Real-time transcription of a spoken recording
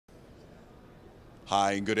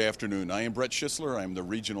Hi and good afternoon. I am Brett Schisler. I'm the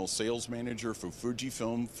Regional Sales Manager for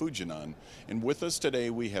FujiFilm Fujinon. And with us today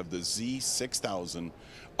we have the Z6000,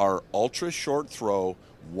 our ultra short throw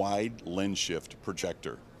wide lens shift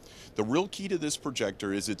projector. The real key to this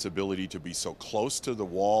projector is its ability to be so close to the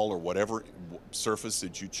wall or whatever surface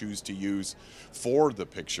that you choose to use for the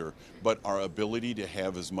picture, but our ability to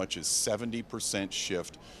have as much as 70%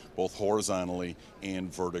 shift both horizontally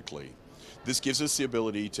and vertically. This gives us the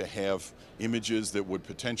ability to have images that would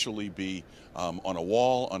potentially be on a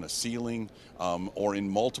wall, on a ceiling, or in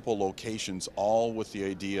multiple locations, all with the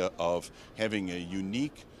idea of having a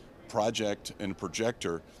unique project and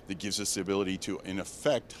projector that gives us the ability to, in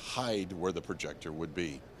effect, hide where the projector would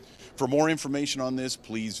be. For more information on this,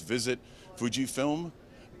 please visit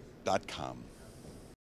FujiFilm.com.